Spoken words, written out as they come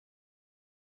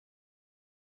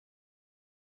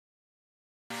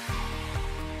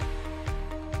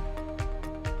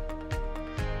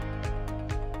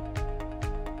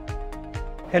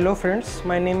Hello friends,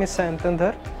 my name is Sayantan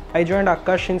Dhar. I joined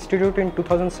Aakash Institute in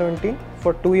 2017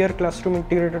 for 2-year classroom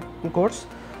integrated course.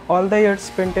 All the years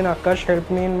spent in Aakash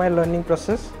helped me in my learning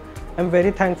process. I am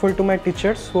very thankful to my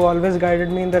teachers who always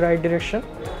guided me in the right direction.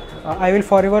 I will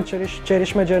forever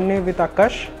cherish my journey with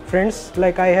Aakash. Friends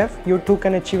like I have, you too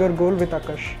can achieve your goal with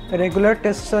Aakash. Regular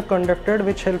tests are conducted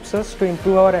which helps us to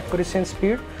improve our accuracy and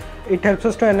speed. It helps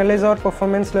us to analyze our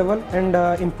performance level and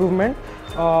improvement.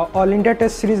 All India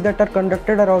test series that are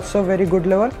conducted are also very good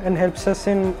level and helps us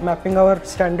in mapping our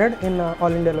standard in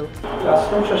All India level.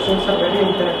 Classroom sessions are very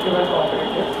interactive and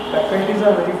cooperative. Faculties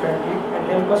are very friendly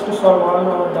and help us to solve all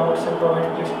our doubts and provide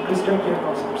crystal clear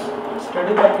concepts.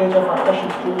 Study package of Aakash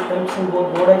Institute helps in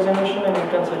both board examination and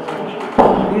entrance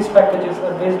examination. These packages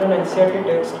are based on NCERT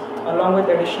text along with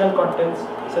additional contents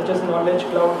such as knowledge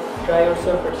cloud, try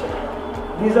yourself, etc.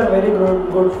 These are very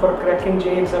good for cracking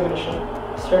JEE examination.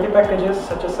 Study packages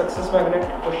such as Success Magnet,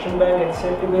 Question Bank,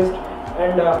 NCERT based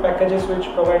and packages which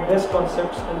provide best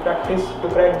concepts and practice to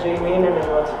crack JEE Main and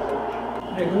Advanced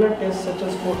examination. Regular tests such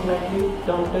as fortnightly,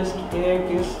 term test,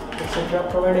 AITs, etc.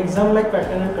 provide exam-like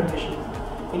pattern and conditions.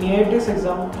 In AITs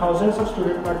exam, thousands of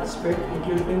students participate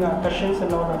including Aakashians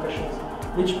and non-Aakashians,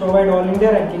 which provide all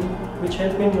India ranking which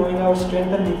help in knowing our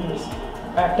strength and weakness.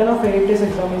 Pattern of AITs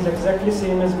exam is exactly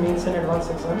same as mains and advanced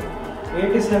exam.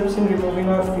 AITs helps in removing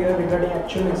our fear regarding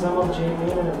actual exam of JEE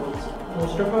Main and Advanced.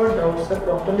 Most of our doubts are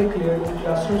properly cleared in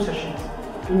classroom sessions.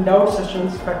 In doubt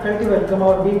sessions, faculty welcome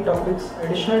our weak topics,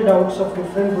 additional doubts of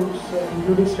different books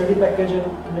including study package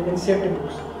and NCERT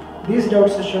books. These doubt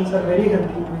sessions are very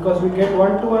healthy because we get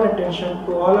one-to-one attention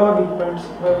to all our weak points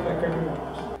by faculty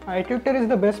members. IIT is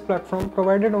the best platform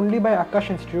provided only by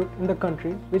Aakash Institute in the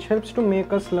country, which helps to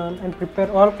make us learn and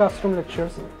prepare all classroom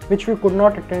lectures which we could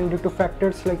not attend due to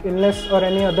factors like illness or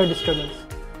any other disturbance.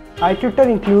 IIT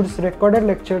includes recorded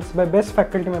lectures by best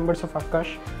faculty members of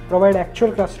Aakash, provide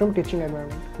actual classroom teaching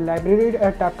environment. Library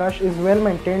at Aakash is well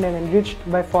maintained and enriched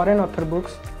by foreign author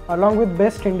books along with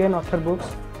best Indian author books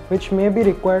which may be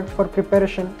required for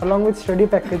preparation along with study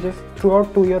packages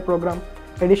throughout 2-year program.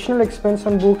 Additional expense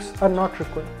on books are not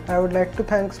required. I would like to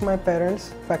thank my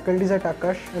parents, faculties at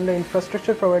Aakash and the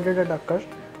infrastructure provided at Aakash.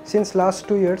 Since last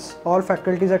 2 years, all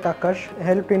faculties at Aakash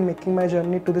helped in making my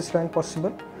journey to this rank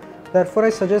possible. Therefore, I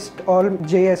suggest all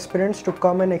JEE aspirants to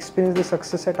come and experience the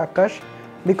success at Aakash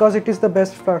because it is the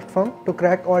best platform to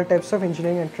crack all types of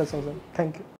engineering entrance exam.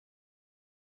 Thank you.